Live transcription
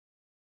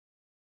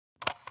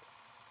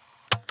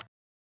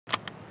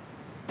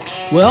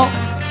Well,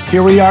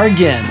 here we are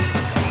again,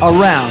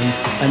 around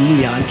a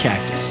neon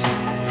cactus.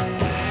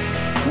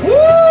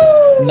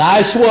 Woo!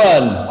 Nice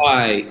one.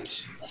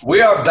 Right.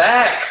 We are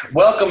back.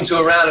 Welcome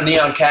to Around a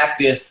Neon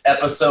Cactus,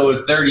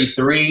 episode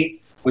 33.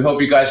 We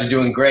hope you guys are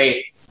doing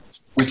great.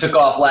 We took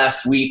off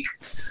last week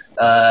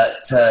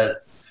to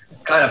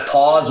kind of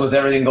pause with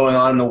everything going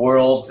on in the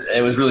world.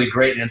 It was really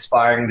great and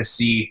inspiring to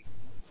see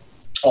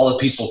all the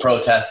peaceful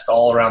protests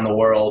all around the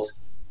world.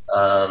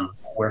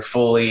 We're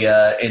fully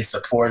in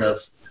support of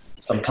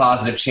some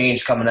positive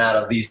change coming out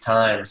of these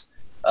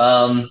times.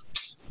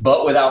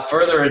 But without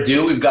further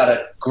ado, we've got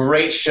a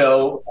great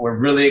show. We're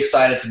really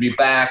excited to be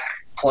back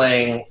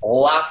playing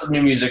lots of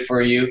new music for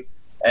you.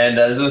 And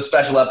this is a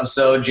special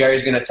episode.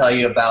 Jerry's going to tell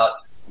you about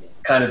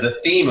kind of the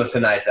theme of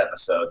tonight's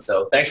episode.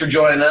 So thanks for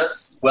joining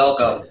us.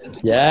 Welcome.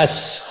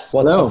 Yes.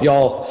 What's up,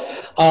 y'all?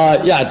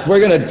 Yeah, we're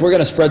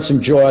gonna spread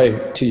some joy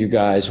to you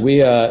guys.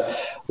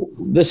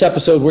 This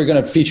episode we're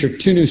gonna feature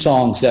two new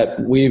songs that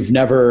we've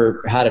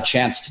never had a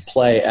chance to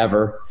play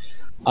ever,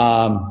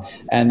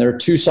 and they're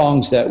two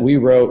songs that we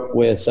wrote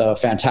with a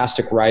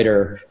fantastic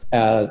writer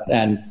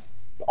and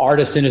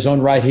artist in his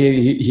own right.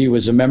 He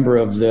was a member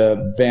of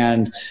the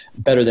band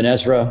Better Than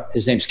Ezra.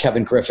 His name's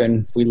Kevin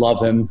Griffin. We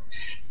love him.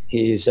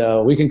 He's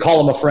we can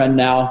call him a friend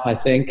now, I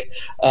think.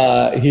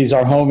 He's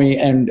our homie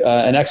and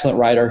an excellent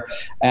writer.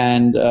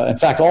 And in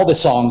fact, all the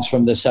songs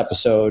from this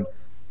episode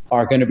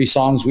are going to be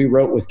songs we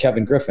wrote with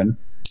Kevin Griffin.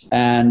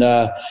 And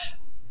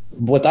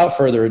without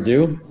further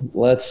ado,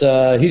 let's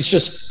he's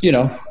just,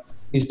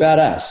 he's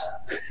badass.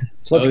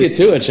 Let's get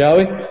to it, shall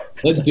we?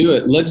 Let's do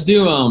it. Let's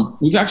do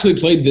we've actually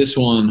played this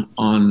one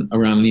on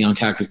Around Neon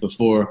Cactus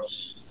before.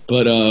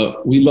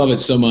 But we love it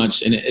so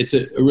much, and it's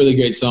a really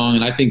great song,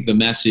 and I think the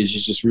message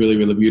is just really,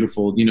 really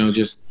beautiful.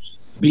 Just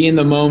be in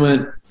the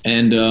moment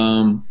and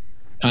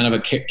kind of a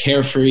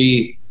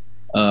carefree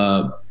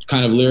kind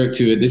of lyric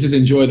to it. This is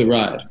Enjoy the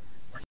Ride.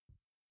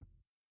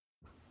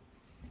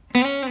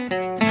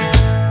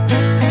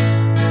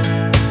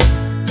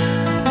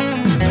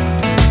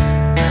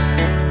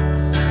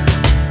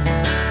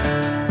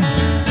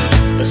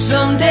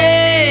 Some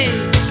days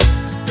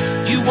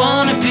you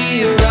want to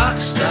be a rock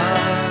star.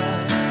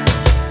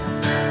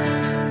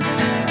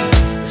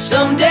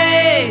 Some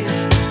days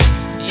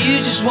you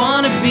just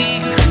wanna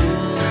be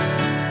cool.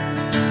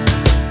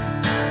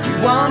 You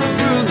wanna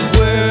rule the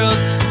world,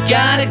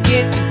 gotta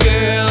get the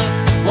girl.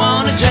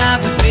 Wanna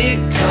drive a big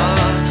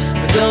car,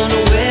 but don't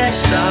know where to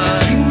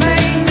start. You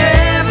may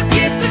never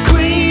get the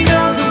queen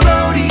of the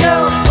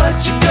rodeo, but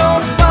you're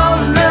gonna fall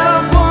in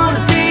love one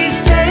of these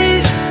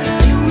days.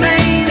 You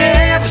may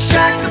never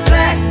strike the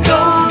black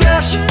gold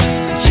rush,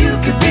 but you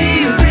could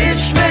be a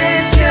rich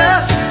man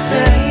just the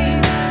same.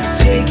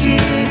 Take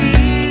it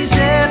easy,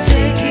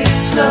 take it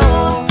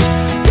slow.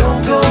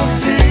 Don't go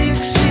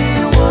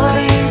fixing what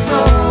ain't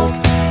broke.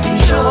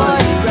 Enjoy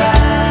the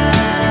ride.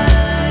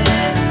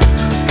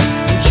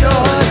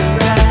 Enjoy the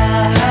ride.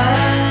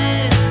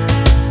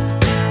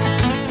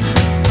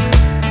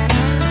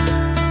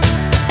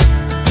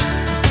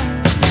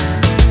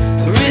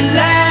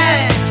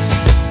 Relax.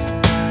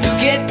 You'll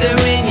get there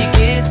when you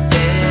get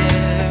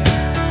there.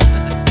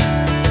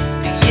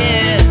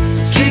 Yeah.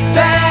 Kick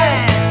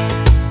back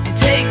and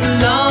take the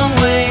long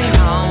way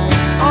home.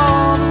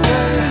 All the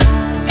way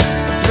home.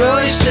 Throw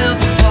yourself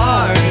a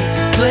party,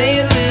 play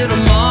a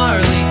little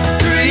Marley.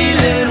 3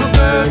 little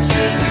birds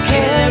sing the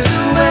cares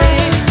away.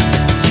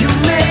 You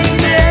may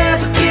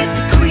never get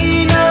the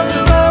queen of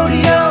the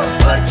rodeo,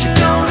 but you're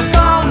gonna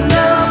fall in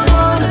love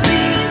one of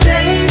these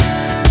days.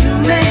 You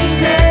may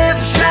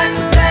never strike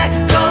the black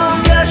gold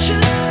gusher,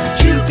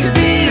 but you could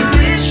be a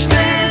rich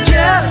man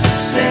just the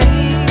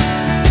same.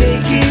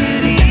 Take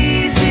it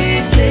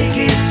easy, take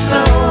it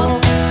slow.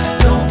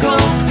 Don't go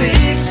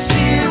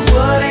fixing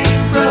what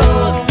ain't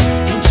broke.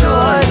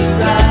 Enjoy the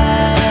ride.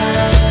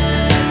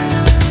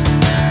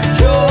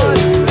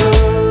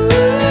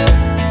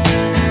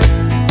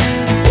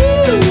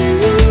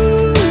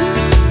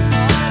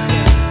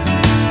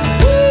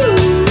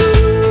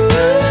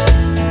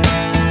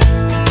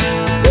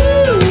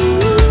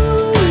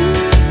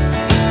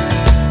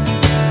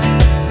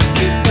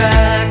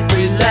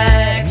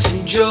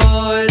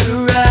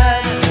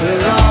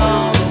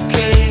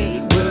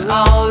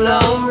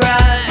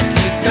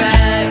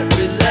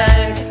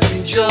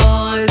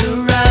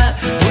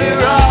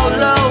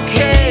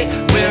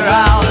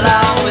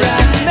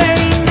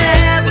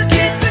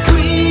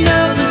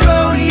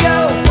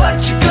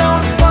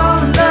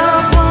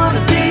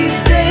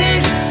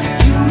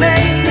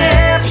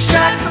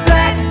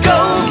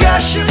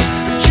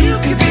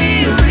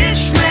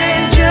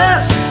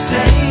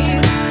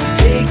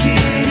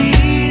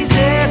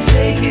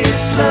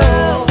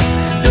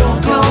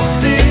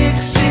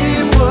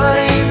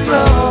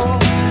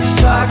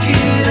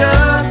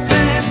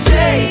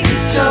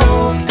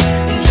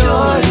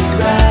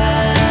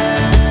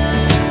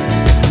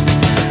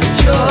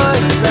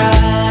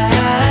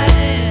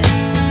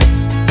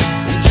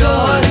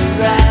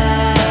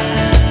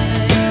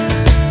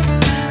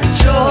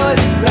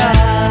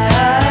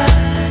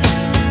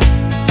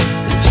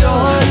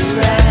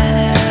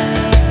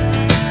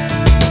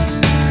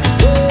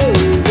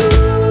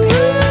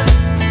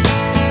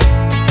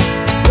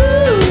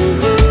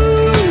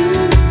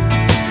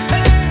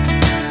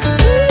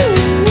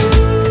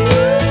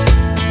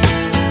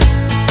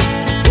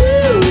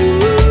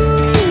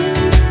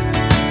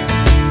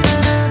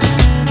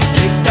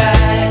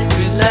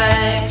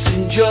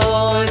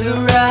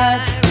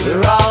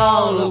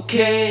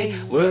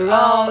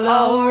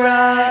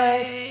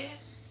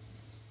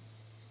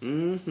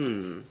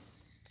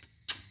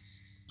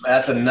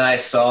 That's a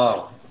nice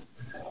song.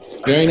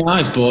 Very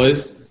nice,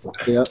 boys.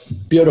 Yep.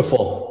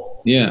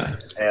 Beautiful. Yeah.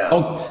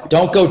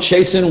 Don't go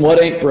chasing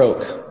what ain't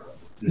broke.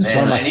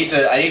 Man, I need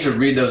to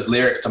read those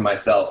lyrics to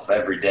myself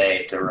every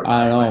day to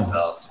remind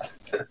myself.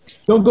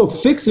 Don't go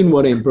fixing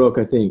what ain't broke,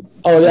 I think.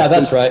 Oh yeah,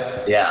 that's right.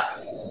 Yeah.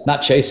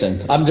 Not chasing.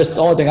 The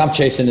only thing I'm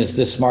chasing is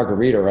this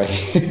margarita right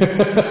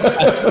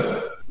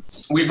here.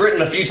 We've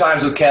written a few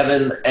times with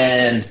Kevin,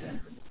 and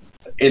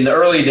in the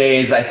early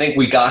days, I think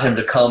we got him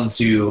to come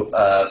to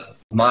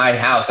my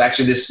house,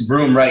 actually this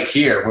room right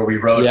here where we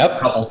wrote a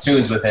couple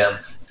tunes with him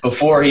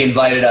before he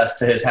invited us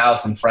to his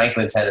house in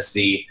Franklin,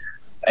 Tennessee,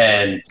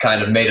 and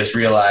kind of made us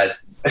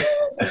realize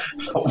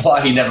why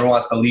he never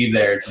wants to leave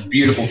there. It's a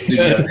beautiful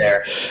studio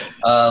there.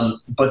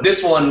 But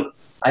this one,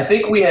 I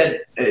think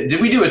did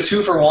we do a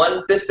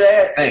 2-for-1 this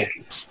day? I think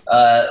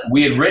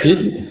we had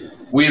written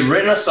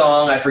a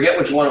song. I forget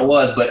which one it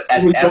was, but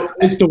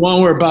it's the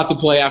one we're about to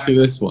play after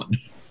this one.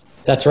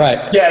 That's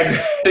right. Yeah,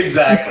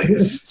 exactly.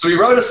 So we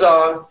wrote a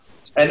song,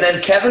 and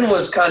then Kevin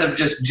was kind of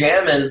just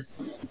jamming,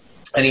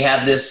 and he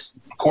had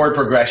this chord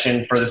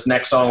progression for this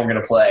next song we're going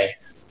to play.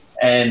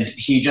 And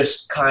he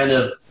just kind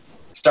of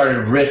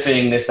started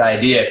riffing this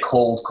idea,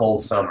 Cold, Cold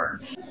Summer.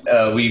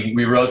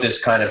 We wrote this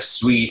kind of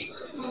sweet,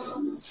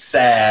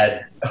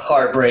 sad,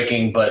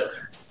 heartbreaking, but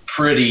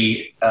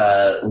pretty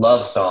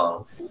love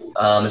song.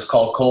 It's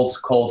called Cold,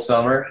 Cold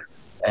Summer,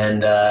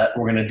 and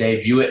we're going to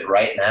debut it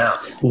right now.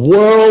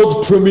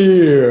 World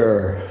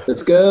premiere.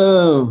 Let's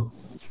go.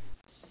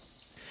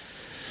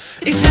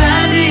 It's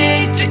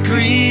 98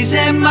 degrees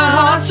and my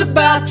heart's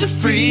about to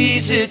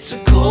freeze. It's a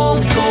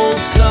cold, cold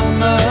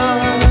summer.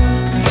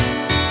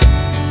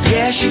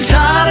 Yeah, she's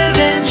hotter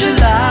than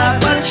July,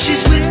 but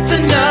she's with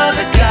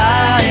another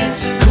guy.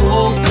 It's a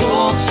cold,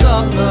 cold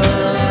summer.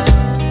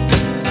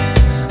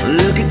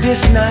 Look at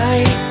this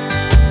night,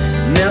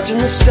 melting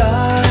the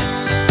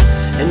stars,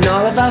 and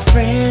all of our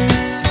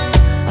friends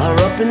are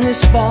up in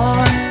this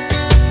bar.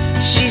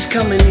 She's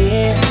coming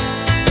in,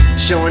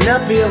 showing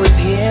up here with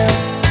him,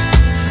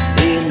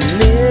 in the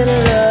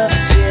middle of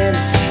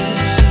Tennessee.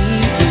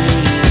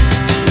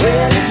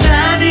 Well, it's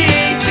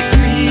 98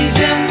 degrees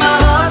and my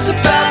heart's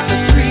about to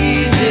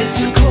freeze. It's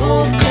a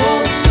cold,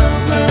 cold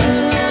summer.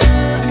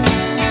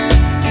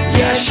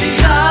 Yeah, she's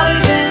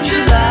hotter than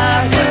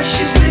July, but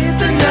she's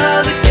with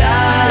another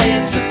guy.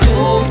 It's a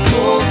cold,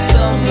 cold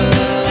summer.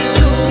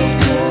 Cold,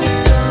 cold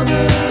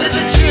summer. There's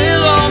a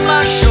chill on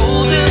my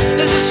shoulder,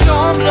 there's a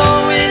storm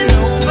blowing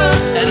over,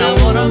 and I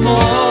want her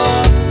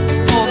more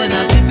than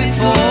I did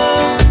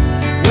before.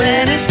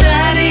 When it's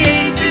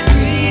 98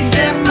 degrees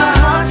and my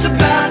heart's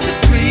about to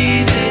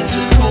freeze, it's a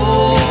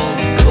cold,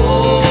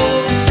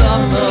 cold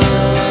summer.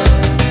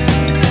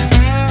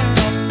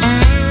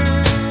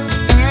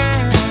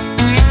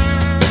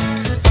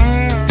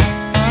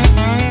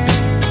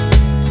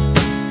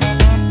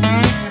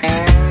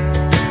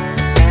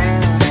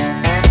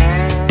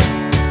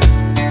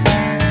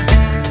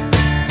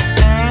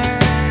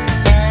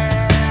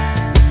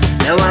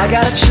 Now I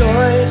got a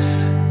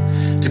choice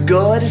to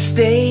go or to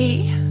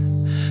stay.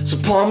 So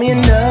pour me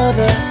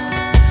another,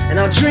 and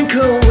I'll drink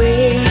her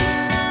away.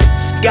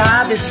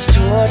 God, this is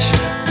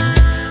torture,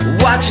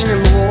 watching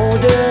him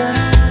hold her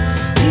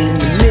in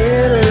the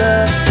middle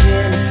of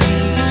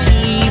Tennessee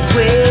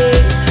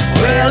heatwave.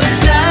 Well,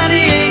 it's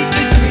 98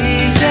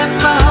 degrees and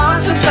my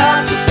heart's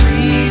about to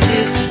freeze.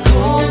 It's a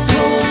cold,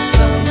 cold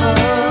summer.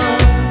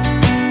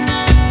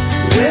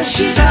 Well,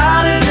 she's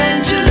hotter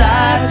than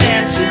July,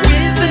 dancing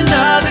with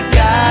another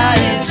guy.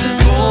 It's a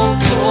cold,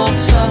 cold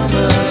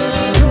summer.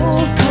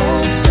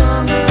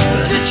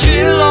 There's a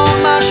chill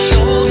on my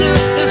shoulder,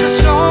 there's a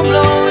storm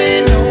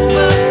blowing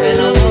over, and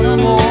I want her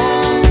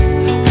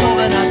more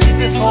than I did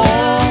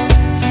before.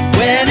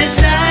 When it's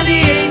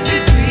 98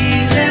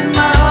 degrees and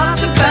my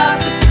heart's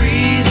about to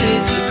freeze,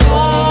 it's a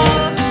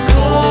cold,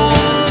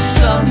 cold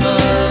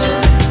summer.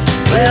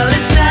 Well,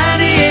 it's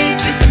 98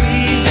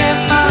 degrees and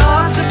my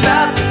heart's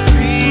about to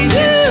freeze,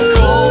 it's a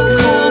cold,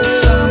 cold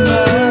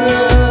summer.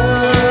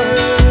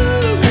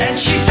 And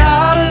she's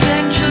hotter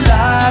than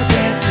July,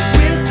 dancing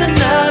with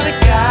another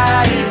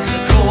guy. It's a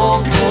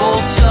cold,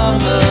 cold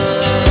summer.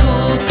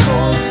 Cold,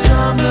 cold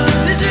summer.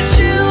 There's a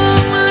chill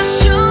on my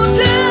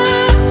shoulder,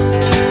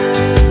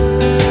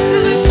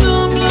 there's a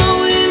storm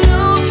blowing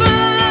over.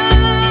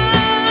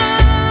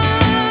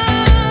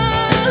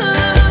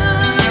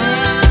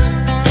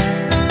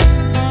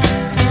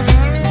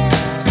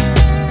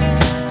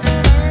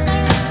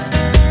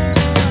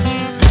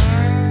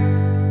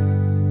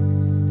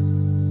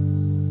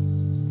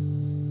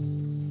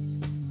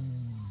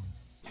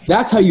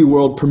 That's how you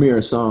world premiere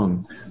a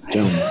song.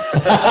 Gentlemen.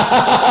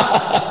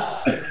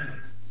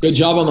 Good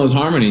job on those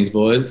harmonies,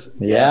 boys.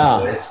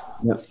 Yeah.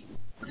 Yep.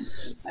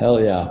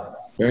 Hell yeah.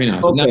 Very nice.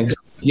 Okay.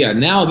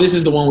 Now this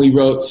is the one we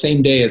wrote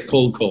same day as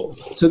Cold, Cold.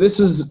 So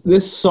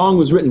this song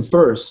was written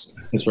first.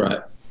 That's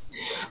right.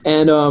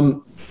 And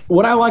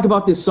what I like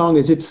about this song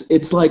is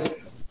it's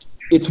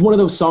one of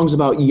those songs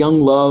about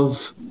young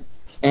love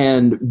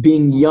and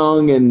being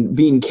young and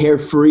being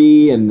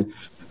carefree, and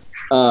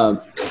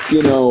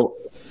you know,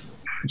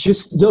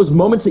 just those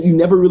moments that you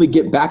never really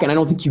get back, and I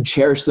don't think you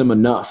cherish them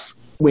enough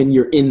when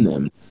you're in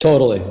them.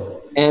 Totally.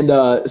 And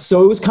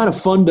so it was kind of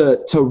fun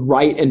to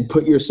write and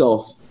put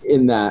yourself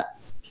in that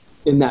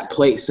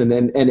place, and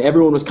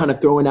everyone was kind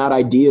of throwing out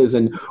ideas.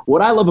 And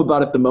what I love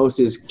about it the most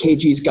is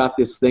KG's got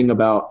this thing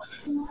about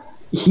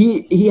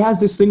he has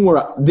this thing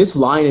where this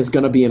line is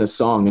going to be in a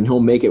song and he'll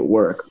make it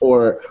work,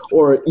 or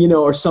you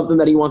know, or something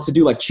that he wants to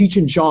do, like Cheech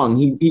and Chong.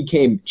 He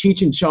came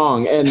Cheech and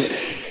Chong, and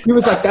he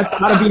was like, that's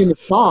got to be in the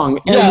song,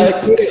 and he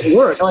made it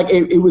work. Like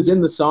it was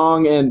in the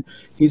song, and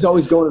he's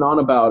always going on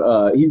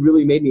about he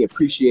really made me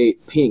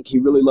appreciate Pink. He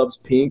really loves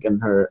Pink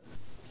and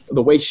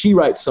the way she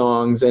writes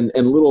songs and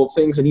little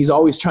things, and he's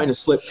always trying to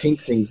slip Pink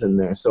things in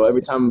there. So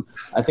every time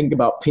I think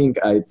about Pink,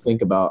 I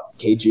think about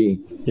KG.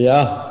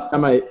 Yeah. I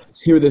might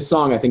hear this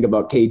song, I think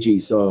about KG.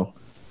 So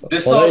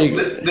this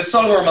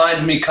song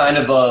reminds me kind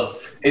of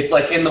it's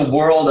like in the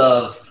world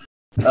of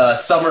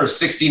Summer of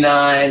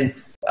 '69,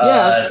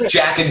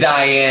 Jack and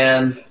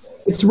Diane.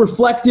 It's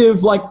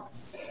reflective, like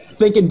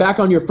thinking back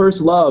on your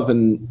first love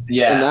and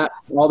that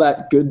all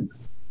that good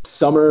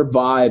summer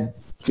vibe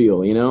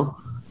feel, you know?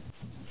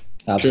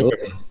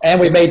 Absolutely. Sure.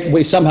 And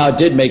we somehow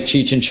did make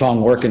Cheech and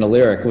Chong work in a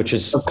lyric, which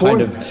is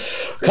kind of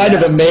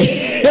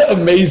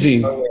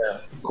amazing. Oh, yeah.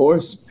 Of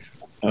course.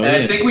 And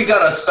I think we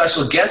got a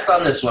special guest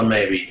on this one,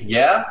 maybe.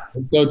 Yeah? I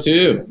think so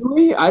too.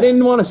 I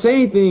didn't want to say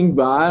anything,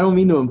 but I don't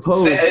mean to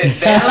impose.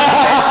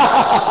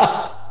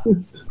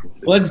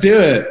 Let's do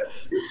it.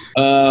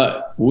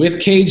 With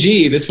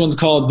KG, this one's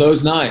called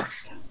Those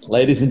Nights.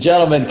 Ladies and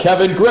gentlemen,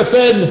 Kevin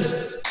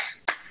Griffin.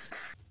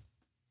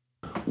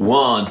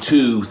 1,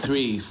 2,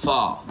 3,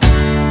 4.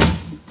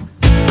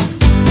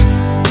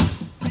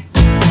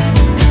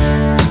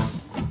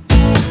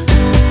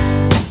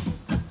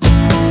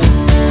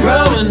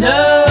 Growing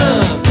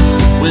up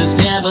was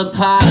never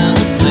part of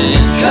the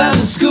plan.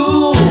 Cutting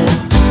school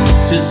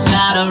to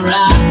start a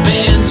rock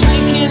band,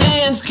 drinking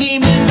and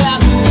scheming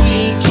about the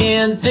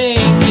weekend,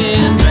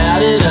 thinking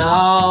about it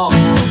all.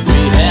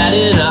 We had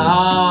it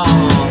all.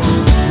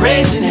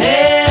 Raising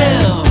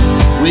hell,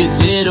 we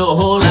did a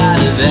whole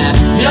lot of that.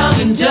 Young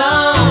and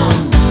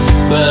dumb,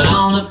 but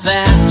on a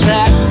fast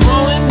track,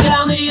 rolling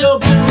down the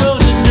open road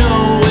to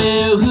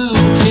nowhere. Who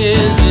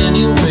cares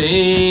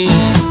anyway?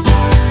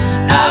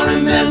 I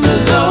remember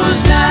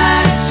those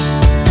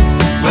nights,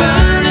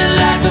 burning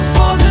like the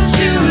 4th of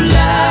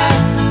July,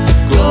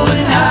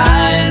 glowing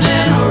higher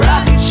than a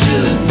rocket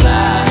should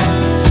fly.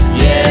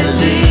 Yeah,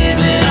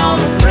 living on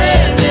a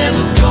prayer,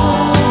 never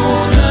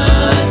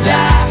gonna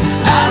die.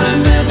 I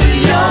remember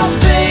your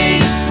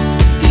face,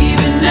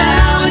 even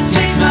now it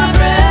takes my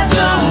breath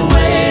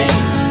away.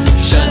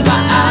 Shut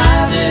my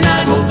eyes and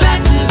I go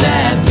back to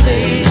that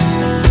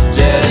place,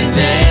 dirty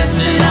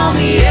dancing on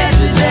the edge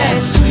of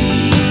that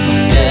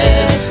sweet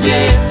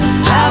escape.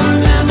 I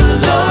remember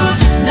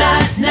those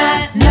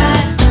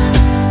nights,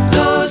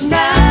 those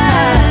nights,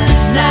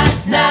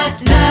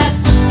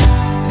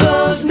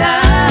 those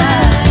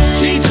nights.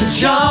 Cheech and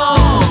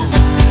Chong,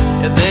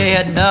 yeah, they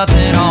had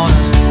nothing on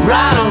us,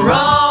 right or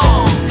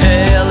wrong.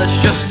 Hell, it's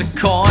just a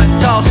coin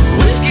toss.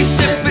 Whiskey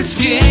sipping,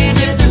 skinny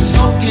dipping,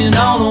 smoking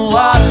on the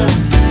water.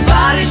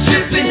 Bodies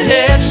dripping,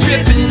 heads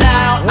dripping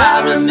out.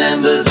 I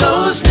remember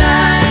those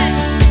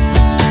nights,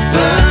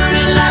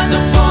 burning like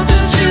the 4th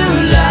of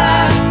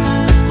July,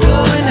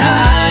 glowing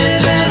higher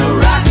than a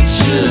rocket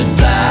should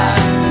fly.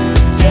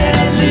 Yeah,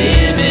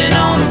 living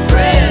on a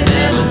prayer,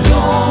 never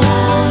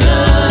gonna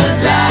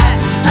die.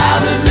 I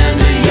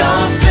remember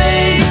your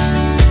face,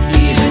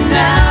 even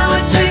now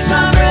it takes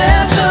my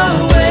breath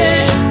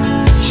away.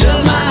 Shut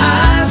my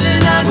eyes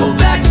and I go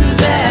back to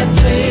that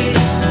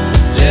place,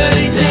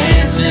 dirty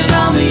dancing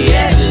on the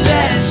edge of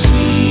that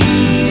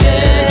sweet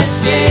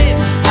escape.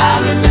 I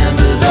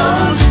remember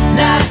those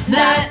nights,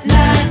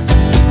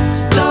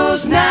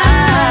 those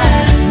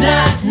nights,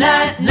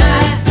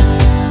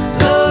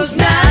 those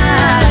nights.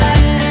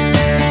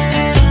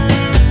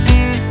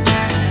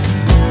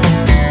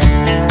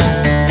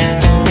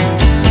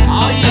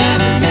 Oh yeah,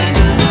 I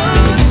remember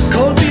those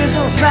cold beers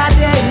on a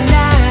Friday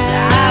night.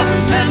 I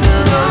remember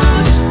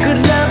those good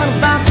love on a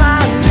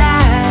bonfire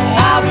night.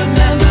 I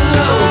remember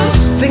those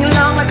singing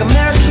along like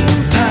American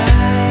Pie.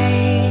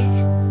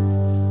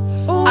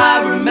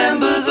 I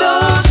remember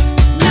those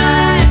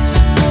nights,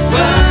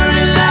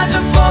 burning like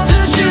the 4th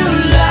of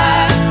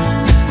July,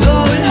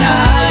 going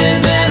higher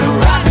than a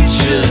rocket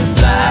should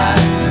fly.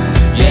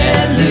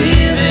 Yeah,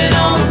 living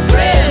on a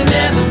prayer,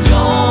 never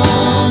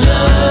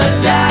gonna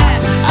die.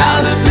 I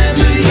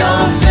remember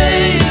your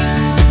face,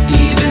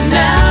 even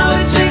now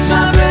it takes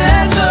my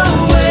breath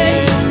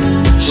away.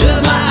 Shut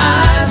my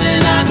eyes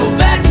and I go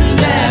back to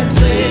that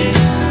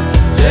place,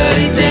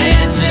 dirty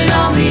dancing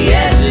on the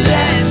edge of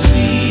that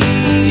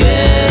sweet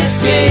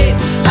escape.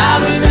 I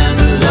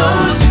remember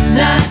those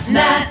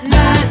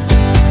nights,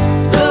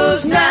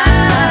 those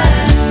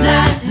nights,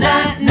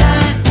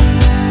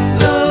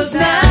 those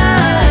nights,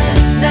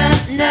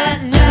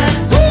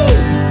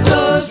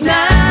 those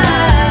nights.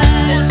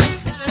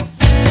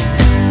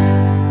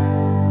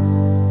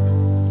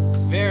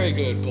 Very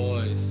good,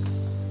 boys.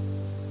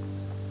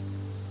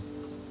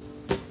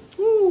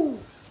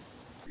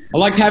 I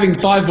liked having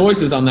 5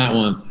 voices on that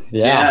one.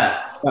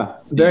 Yeah. Yeah,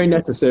 very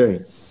necessary.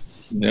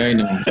 Very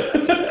nice.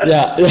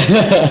 Yeah.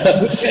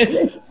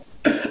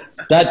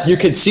 That you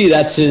could see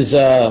that's his.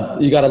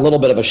 You got a little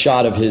bit of a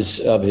shot of his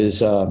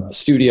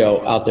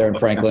studio out there in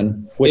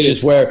Franklin, which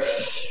is where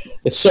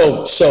it's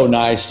so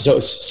nice,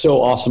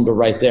 so awesome to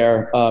write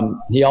there.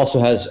 He also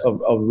has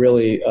a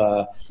really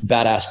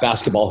badass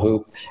basketball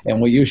hoop,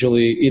 and we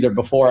usually either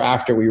before or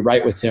after we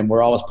write with him,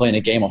 we're always playing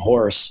a game of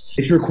horse.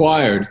 It's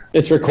required.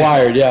 It's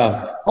required,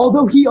 yeah.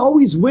 Although he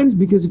always wins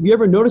because if you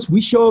ever notice, we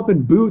show up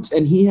in boots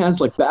and he has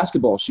like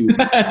basketball shoes.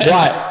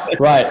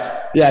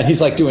 Right. Yeah,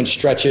 he's like doing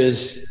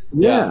stretches.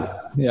 Yeah.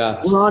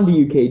 We're on to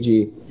you,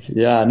 KG.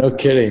 Yeah, no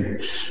kidding.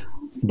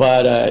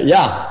 But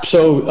yeah,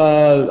 so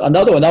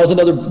another one. That was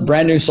another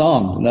brand new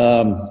song,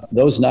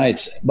 Those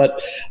Nights.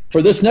 But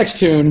for this next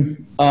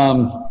tune,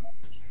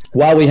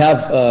 while we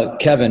have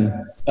Kevin,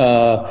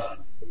 via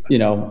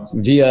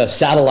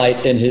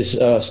satellite in his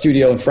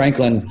studio in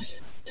Franklin,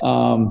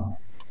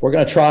 we're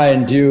going to try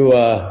and do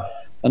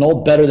an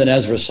old Better Than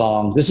Ezra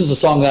song. This is a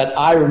song that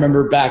I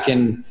remember back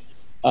in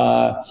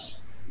the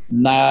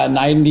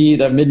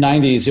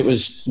mid-90s. It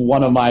was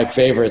one of my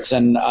favorites.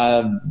 And,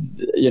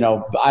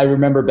 I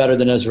remember Better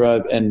Than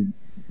Ezra and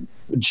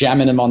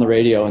jamming him on the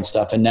radio and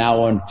stuff. And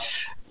now when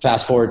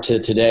fast forward to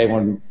today,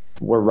 when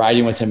we're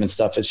riding with him and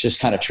stuff, it's just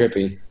kind of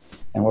trippy.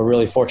 And we're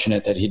really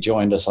fortunate that he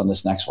joined us on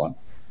this next one.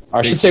 Or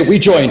I should say we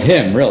joined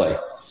him, really.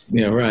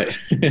 Yeah, right.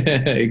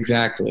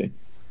 Exactly.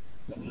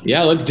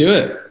 Yeah, let's do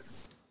it.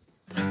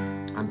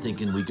 I'm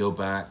thinking we go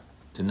back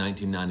to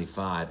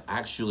 1995.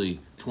 Actually,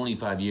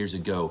 25 years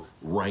ago,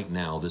 right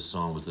now, this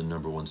song was the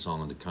 #1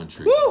 song in the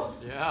country. Woo!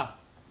 Yeah.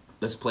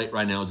 Let's play it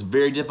right now. It's a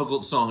very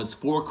difficult song. It's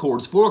 4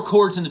 chords. 4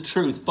 chords into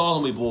truth. Follow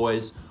me,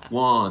 boys.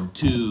 1,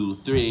 2,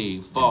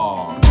 3,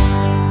 4.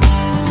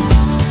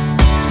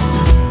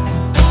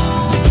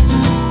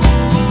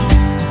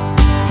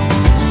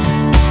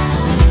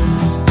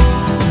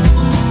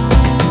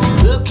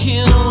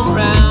 Looking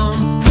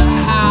around the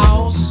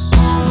house,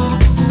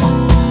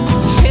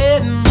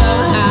 hidden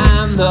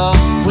behind the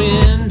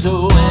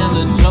window and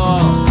the door,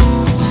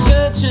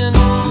 searching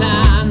for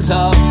signs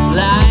of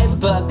life,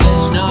 but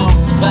there's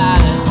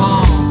nobody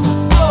home.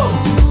 Oh,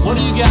 one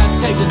of you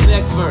guys take this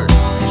next verse.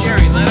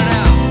 Jerry, let it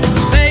out.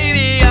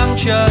 Maybe I'm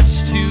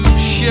just too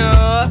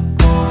sure.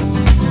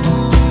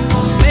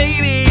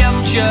 Maybe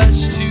I'm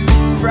just too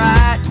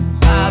frightened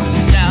by the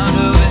sound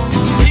of it.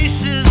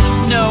 Pieces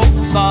of note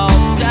fall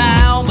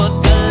down,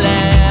 but the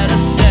letter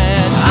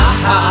said,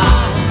 aha,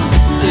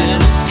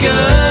 and it's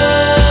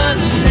good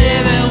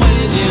living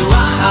with you,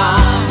 aha,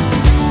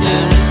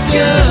 and it's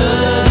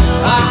good,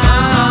 aha,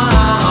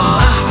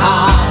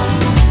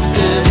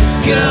 and it's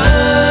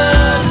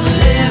good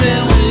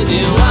living with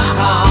you,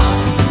 aha,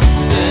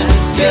 and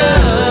it's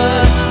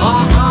good,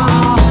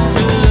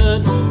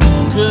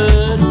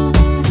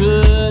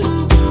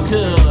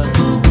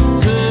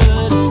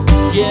 good,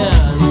 yeah,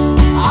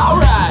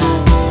 alright.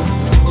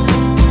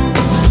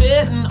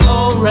 Sitting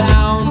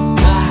around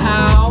the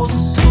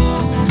house,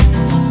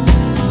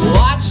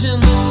 watching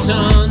the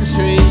sun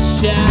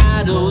trace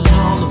shadows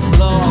on the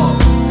floor,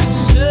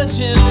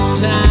 searching for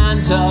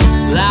signs of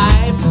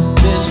life,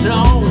 there's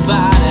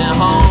nobody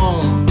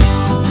home.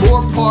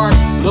 4-part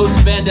Los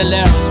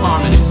Bandoleros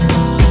harmony.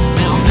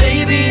 Now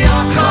maybe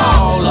I'll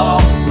call or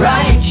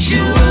write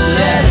you a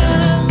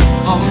letter,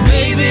 or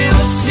maybe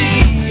we'll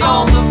see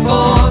on the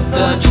 4th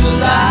of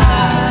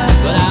July.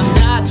 But I'm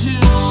not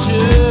too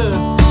sure,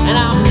 and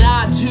I'm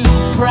not too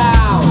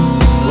proud.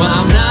 Well,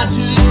 I'm not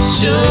too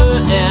sure,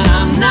 and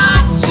I'm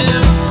not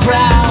too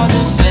proud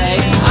to say,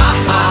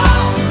 aha,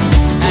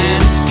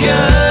 and it's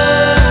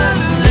good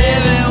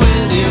living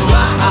with you,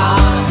 aha,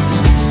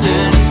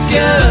 and it's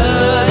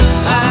good,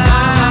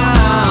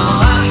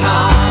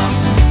 aha,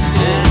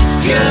 and it's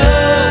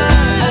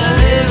good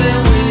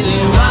living with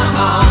you,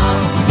 aha,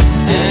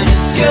 and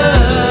it's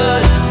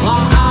good,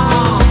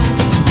 aha,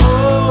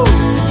 oh.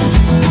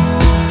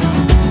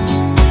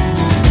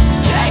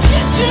 Take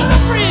it to the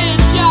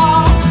bridge,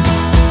 y'all.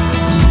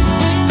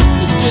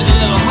 It's getting a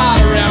little hot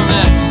around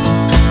that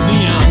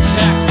neon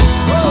cactus.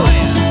 Oh,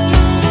 yeah.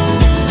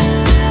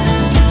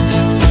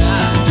 Yes,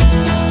 sir.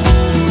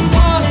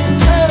 1,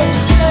 2,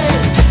 3.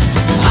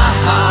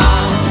 Aha,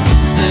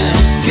 and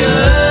it's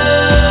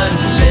good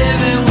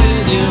living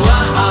with you.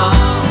 Aha,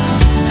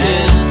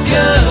 and it's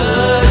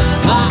good.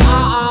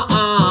 Aha,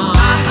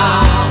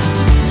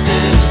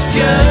 and it's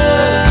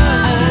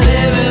good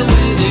living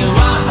with you.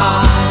 Aha,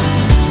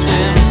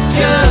 and it's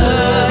good.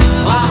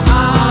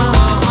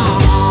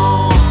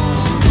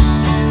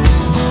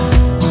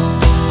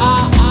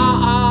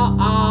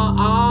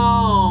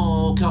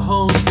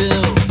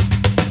 Cajonesville.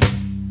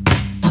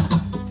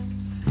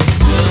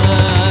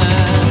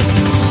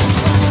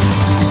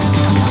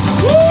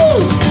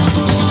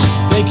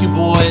 Thank you,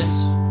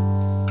 boys.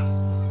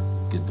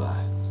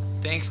 Goodbye.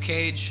 Thanks,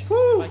 Cage.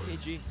 Bye,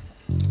 KG.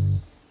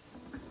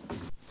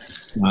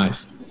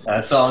 Nice.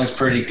 That song is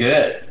pretty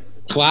good.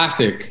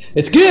 Classic.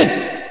 It's good.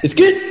 It's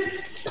good.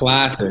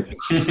 Classic.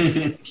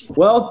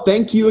 Well,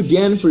 thank you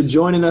again for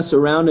joining us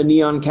around a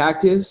Neon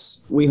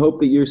Cactus. We hope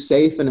that you're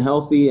safe and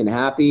healthy and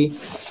happy,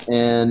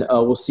 and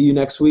we'll see you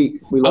next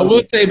week. We love I will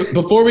you. say,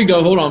 before we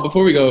go,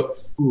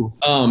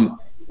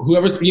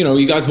 whoever's,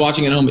 you guys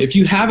watching at home, if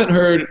you haven't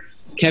heard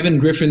Kevin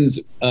Griffin's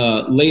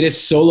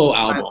latest solo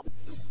album,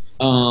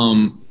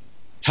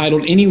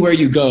 titled Anywhere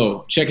You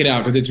Go, check it out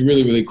because it's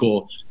really, really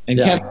cool. And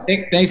Kev,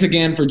 thanks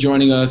again for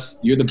joining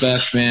us. You're the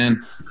best, man.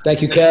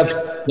 Thank you,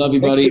 Kev. Love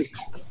you, buddy.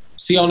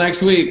 See y'all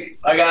next week.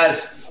 Bye,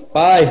 guys.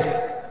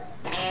 Bye.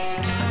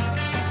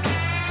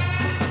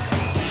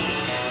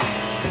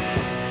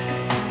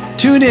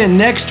 Tune in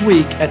next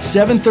week at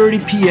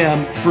 7:30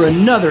 p.m. for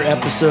another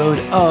episode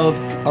of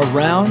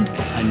Around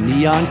a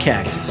Neon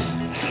Cactus.